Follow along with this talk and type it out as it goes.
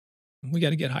We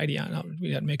got to get Heidi on.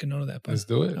 We got to make a note of that. But, let's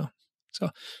do it.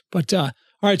 All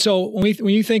right. So when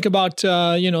you think about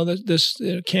this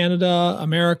Canada,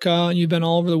 America, and you've been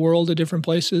all over the world to different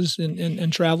places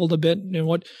and traveled a bit, and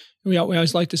what we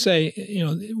always like to say,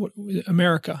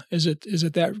 America, is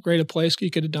it that great a place? You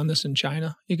could have done this in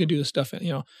China. You could do this stuff,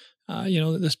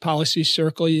 this policy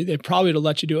circle. They probably would have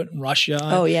let you do it in Russia.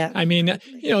 Oh yeah. I mean,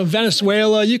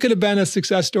 Venezuela. You could have been a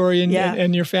success story,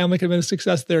 and your family could have been a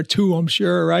success there too. I'm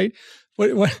sure, right?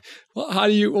 How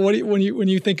do you when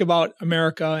you think about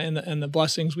America and the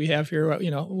blessings we have here?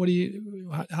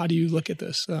 How do you look at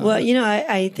this?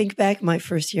 I think back my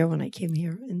first year when I came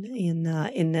here in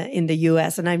the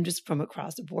U.S. and I'm just from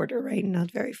across the border, right? Not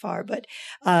very far, but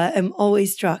I'm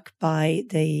always struck by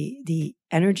the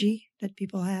energy that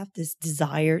people have, this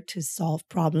desire to solve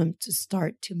problems, to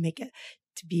start to make it,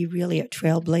 to be really a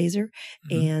trailblazer,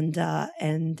 and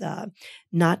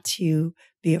not to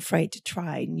be afraid to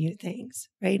try new things,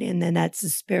 right? And then that's the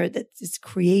spirit, that's this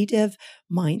creative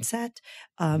mindset,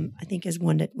 I think is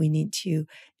one that we need to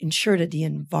ensure that the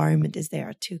environment is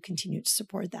there to continue to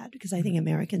support that, because I think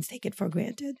Americans take it for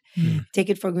granted.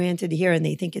 Take it for granted here, and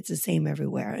they think it's the same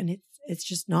everywhere. And it's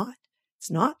just not.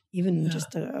 It's not, even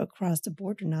just across the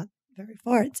border, not very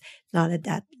far. It's not at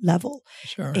that level.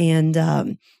 Sure.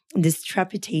 And this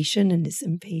trepidation and this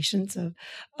impatience of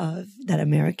that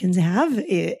Americans have,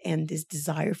 and this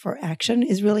desire for action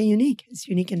is really unique. It's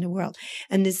unique in the world.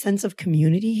 And this sense of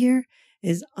community here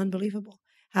is unbelievable.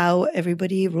 How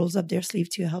everybody rolls up their sleeve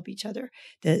to help each other.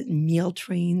 The meal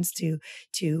trains to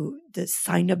the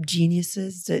sign-up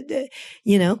geniuses. That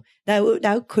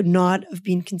could not have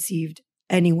been conceived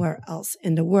anywhere else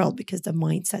in the world, because the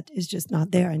mindset is just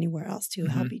not there anywhere else to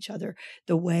help each other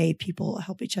the way people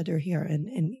help each other here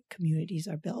and communities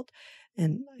are built.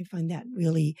 And I find that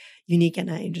really unique. And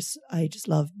I just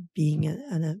love being I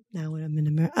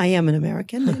am an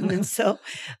American. And so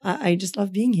I just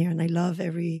love being here. And I love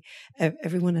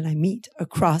everyone that I meet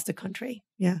across the country.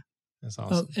 Yeah. That's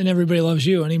awesome. And everybody loves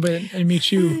you. Anybody that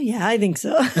meets you. Yeah, I think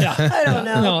so. Yeah. I don't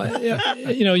know.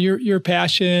 Your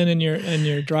passion and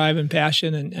your drive and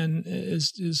passion and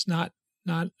is not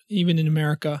even in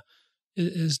America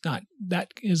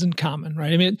isn't common,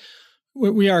 right? I mean,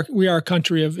 we are a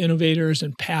country of innovators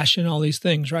and passion, all these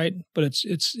things, right? But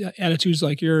it's attitudes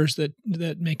like yours that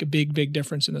make a big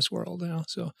difference in this world.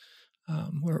 So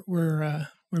we're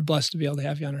blessed to be able to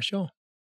have you on our show.